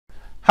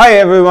Hi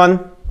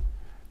everyone!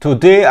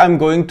 Today I'm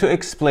going to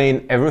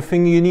explain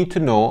everything you need to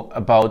know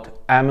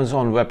about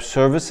Amazon Web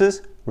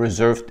Services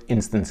reserved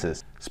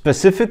instances.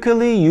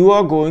 Specifically, you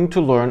are going to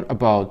learn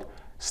about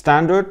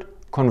standard,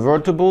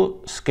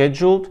 convertible,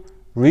 scheduled,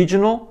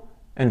 regional,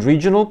 and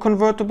regional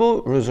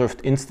convertible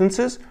reserved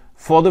instances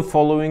for the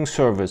following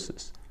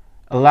services: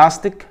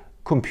 Elastic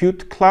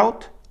Compute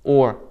Cloud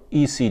or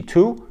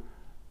EC2,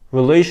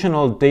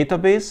 Relational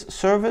Database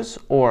Service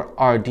or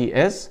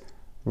RDS,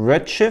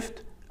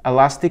 Redshift,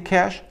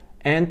 Elasticache,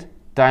 and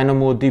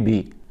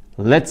DynamoDB.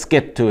 Let's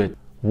get to it.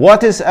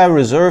 What is a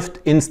reserved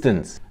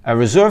instance? A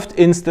reserved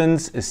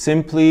instance is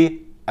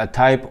simply a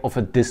type of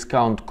a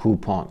discount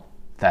coupon.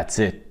 That's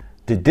it.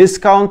 The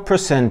discount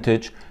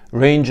percentage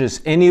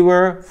ranges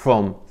anywhere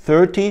from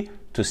 30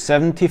 to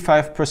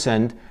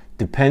 75%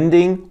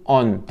 depending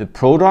on the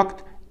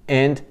product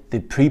and the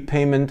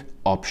prepayment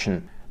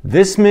option.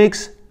 This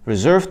makes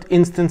reserved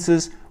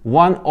instances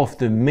one of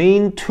the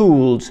main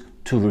tools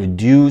to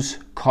reduce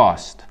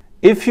cost.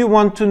 If you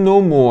want to know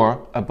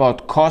more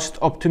about cost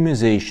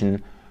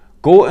optimization,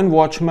 go and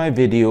watch my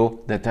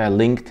video that I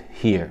linked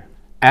here.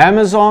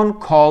 Amazon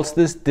calls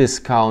this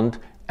discount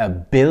a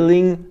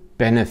billing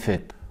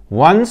benefit.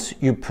 Once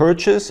you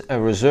purchase a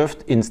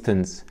reserved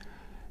instance,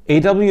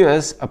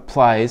 AWS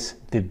applies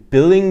the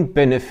billing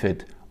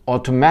benefit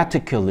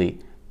automatically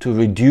to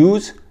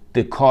reduce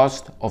the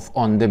cost of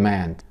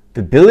on-demand.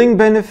 The billing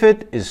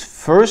benefit is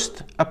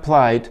first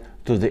applied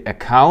to the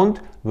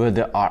account where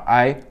the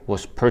RI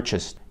was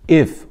purchased.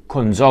 If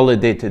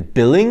Consolidated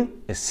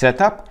Billing is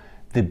set up,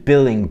 the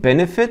billing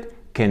benefit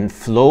can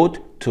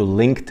float to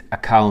linked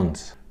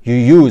accounts. You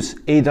use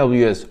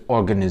AWS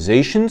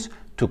organizations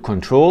to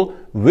control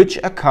which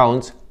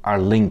accounts are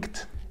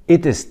linked.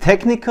 It is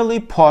technically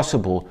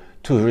possible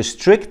to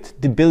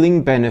restrict the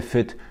billing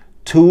benefit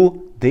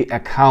to the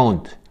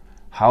account.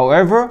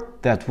 However,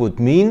 that would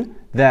mean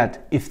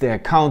that if the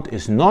account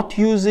is not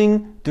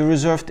using the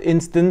reserved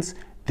instance,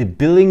 the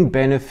billing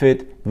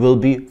benefit will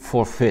be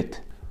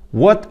forfeit.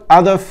 What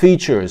other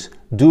features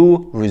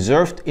do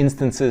reserved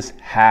instances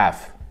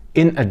have?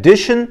 In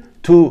addition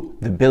to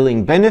the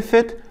billing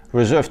benefit,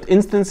 reserved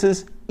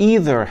instances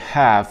either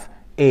have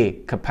a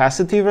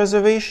capacity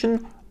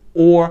reservation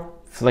or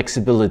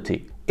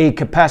flexibility. A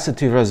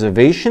capacity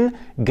reservation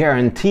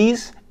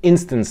guarantees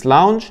instance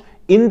launch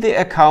in the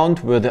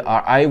account where the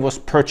RI was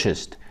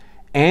purchased,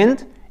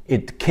 and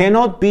it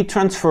cannot be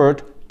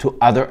transferred to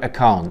other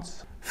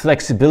accounts.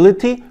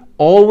 Flexibility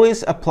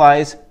always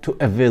applies to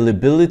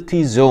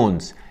availability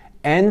zones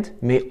and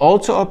may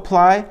also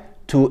apply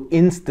to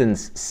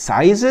instance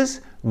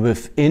sizes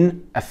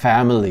within a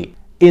family.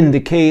 In the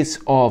case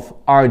of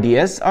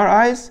RDS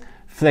RIs,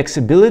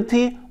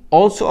 flexibility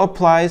also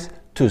applies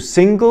to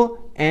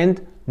single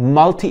and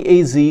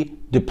multi-AZ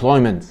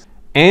deployments.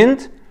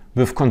 And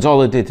with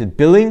Consolidated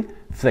Billing,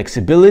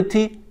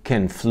 flexibility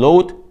can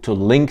float to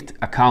linked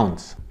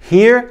accounts.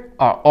 Here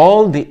are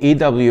all the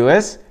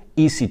AWS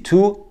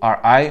EC2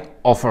 RI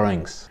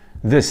offerings.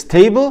 This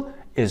table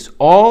is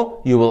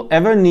all you will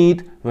ever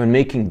need when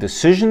making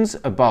decisions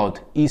about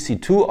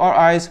EC2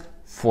 RIs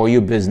for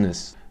your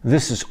business.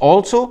 This is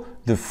also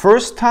the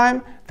first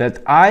time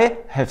that I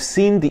have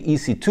seen the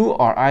EC2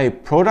 RI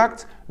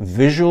products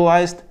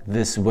visualized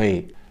this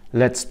way.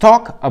 Let's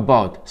talk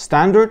about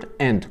standard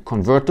and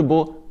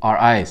convertible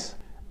RIs.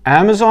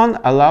 Amazon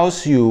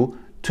allows you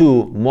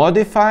to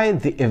modify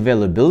the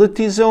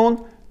availability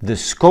zone, the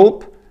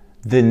scope,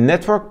 the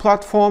network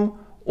platform,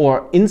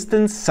 or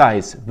instance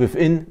size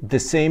within the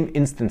same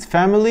instance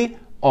family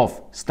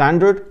of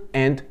standard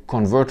and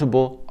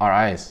convertible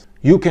RIs.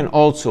 You can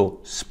also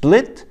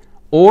split,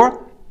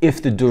 or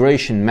if the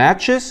duration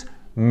matches,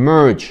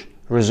 merge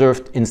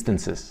reserved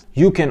instances.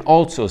 You can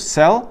also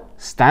sell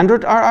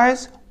standard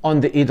RIs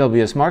on the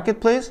AWS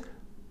marketplace,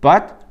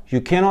 but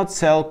you cannot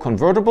sell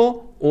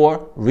convertible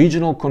or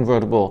regional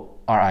convertible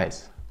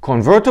RIs.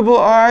 Convertible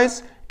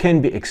RIs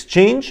can be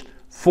exchanged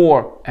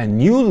for a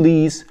new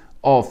lease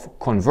of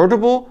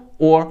convertible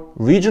or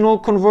regional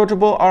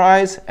convertible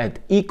RIs at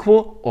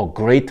equal or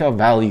greater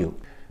value.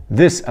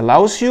 This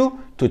allows you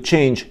to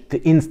change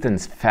the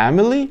instance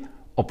family,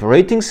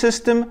 operating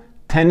system,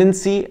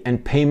 tenancy,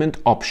 and payment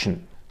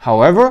option.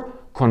 However,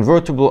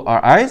 convertible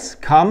RIs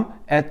come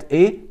at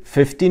a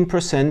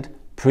 15%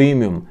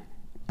 premium,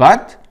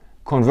 but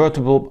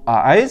convertible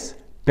RIs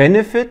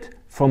benefit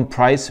from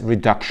price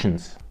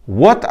reductions.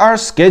 What are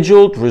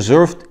scheduled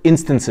reserved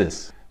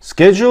instances?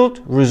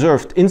 Scheduled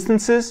reserved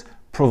instances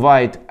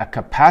provide a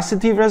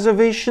capacity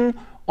reservation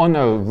on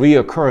a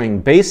recurring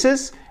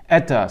basis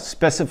at a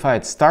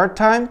specified start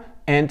time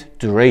and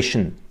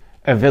duration.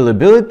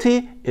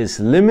 Availability is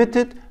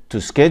limited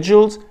to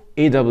schedules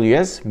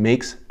AWS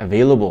makes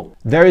available.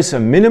 There is a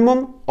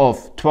minimum of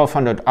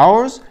 1200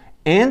 hours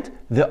and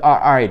the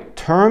RI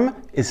term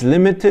is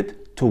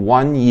limited to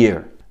 1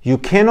 year. You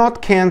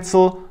cannot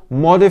cancel,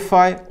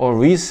 modify or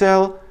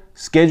resell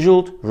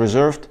scheduled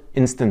reserved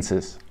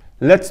instances.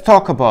 Let's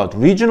talk about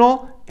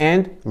regional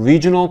and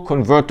regional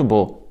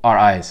convertible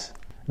RIs.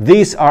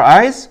 These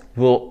RIs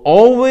will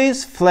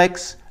always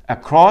flex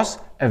across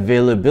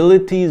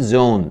availability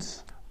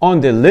zones. On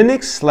the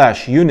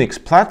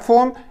Linux/Unix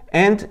platform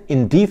and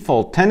in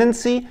default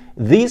tenancy,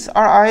 these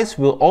RIs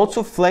will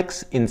also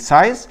flex in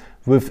size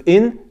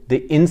within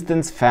the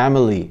instance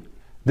family.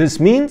 This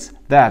means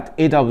that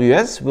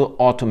AWS will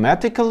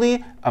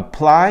automatically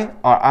apply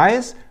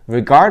RIs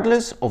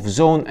regardless of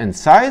zone and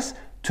size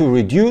to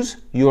reduce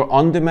your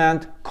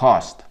on-demand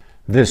cost.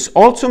 This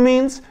also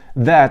means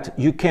that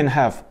you can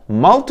have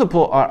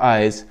multiple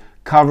RIs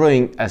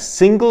covering a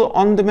single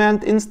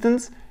on-demand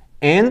instance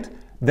and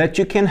that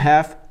you can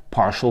have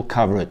partial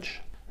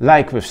coverage.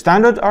 Like with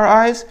standard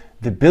RIs,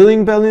 the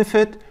billing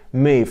benefit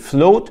may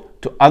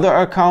float to other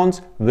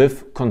accounts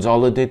with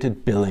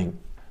consolidated billing.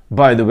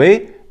 By the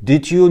way,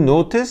 did you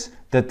notice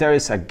that there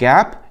is a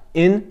gap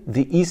in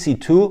the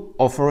EC2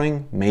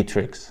 offering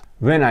matrix?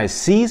 When I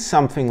see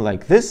something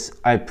like this,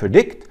 I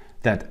predict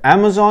that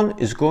Amazon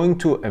is going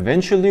to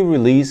eventually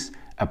release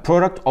a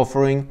product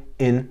offering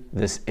in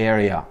this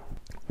area.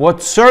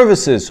 What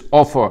services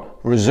offer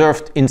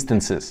reserved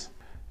instances?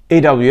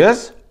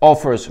 AWS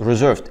offers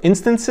reserved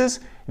instances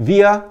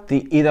via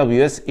the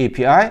AWS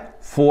API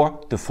for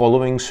the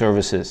following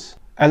services: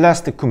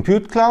 Elastic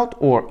Compute Cloud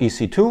or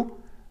EC2,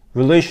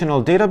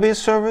 Relational Database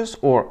Service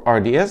or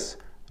RDS,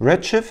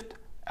 Redshift,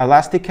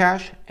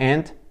 Elasticache,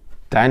 and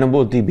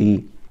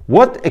DynamoDB.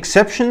 What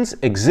exceptions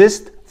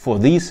exist for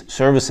these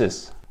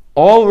services?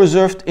 All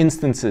reserved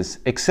instances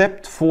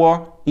except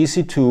for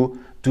EC2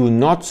 do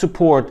not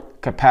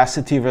support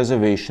capacity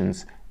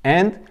reservations,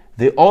 and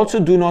they also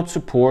do not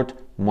support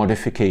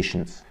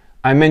modifications.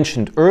 I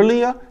mentioned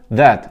earlier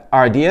that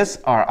RDS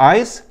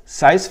RIs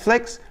size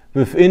flex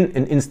within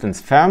an instance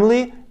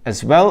family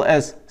as well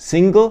as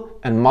single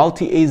and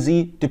multi-AZ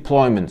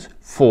deployments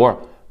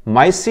for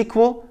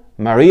MySQL,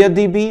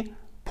 MariaDB,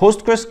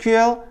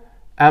 PostgreSQL,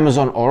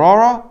 Amazon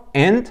Aurora,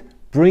 and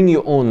bring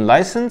your own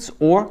license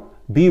or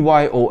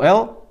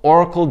BYOL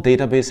Oracle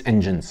database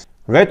engines.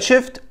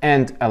 Redshift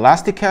and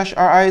Elasticache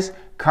RIs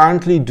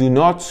currently do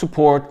not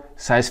support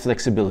size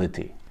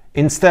flexibility.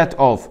 Instead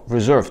of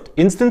reserved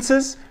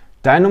instances,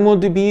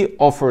 DynamoDB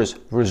offers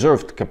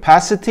reserved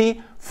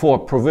capacity for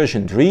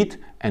provisioned read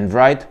and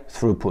write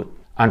throughput.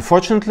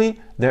 Unfortunately,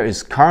 there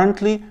is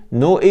currently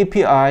no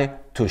API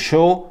to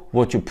show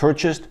what you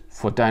purchased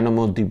for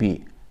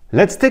DynamoDB.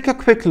 Let's take a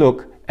quick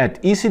look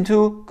at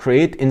EC2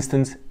 create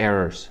instance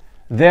errors.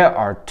 There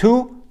are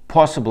two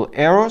possible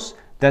errors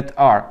that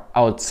are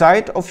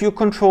outside of your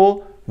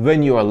control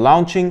when you are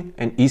launching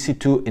an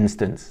EC2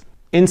 instance: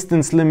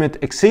 instance limit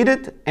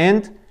exceeded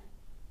and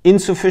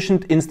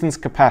insufficient instance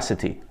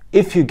capacity.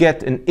 If you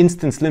get an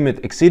instance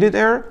limit exceeded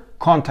error,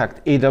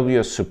 contact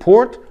AWS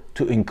support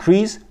to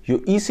increase your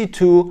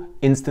EC2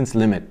 instance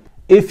limit.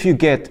 If you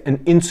get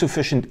an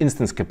insufficient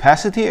instance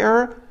capacity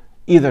error,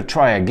 either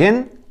try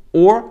again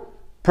or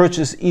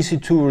purchase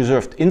EC2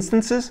 reserved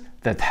instances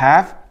that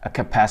have a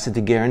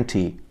capacity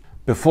guarantee.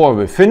 Before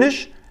we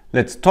finish,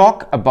 let's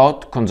talk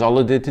about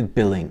consolidated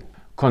billing.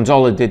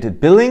 Consolidated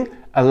billing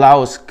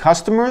allows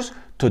customers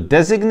to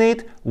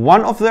designate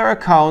one of their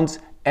accounts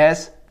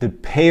as the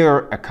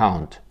payer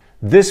account.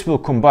 This will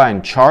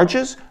combine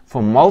charges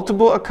from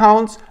multiple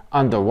accounts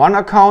under one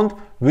account,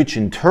 which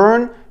in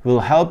turn will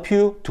help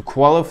you to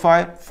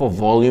qualify for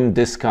volume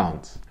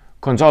discounts.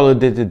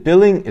 Consolidated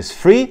billing is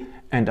free,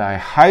 and I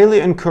highly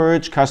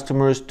encourage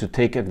customers to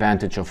take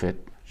advantage of it.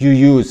 You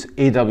use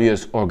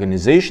AWS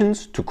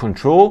organizations to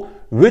control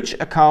which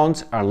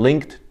accounts are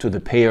linked to the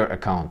payer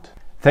account.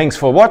 Thanks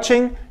for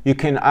watching. You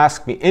can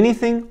ask me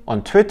anything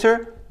on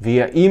Twitter,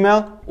 via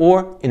email,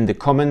 or in the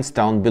comments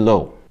down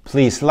below.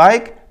 Please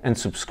like and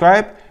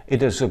subscribe.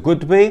 It is a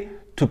good way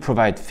to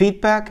provide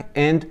feedback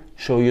and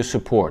show your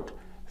support.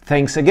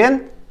 Thanks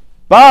again.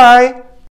 Bye!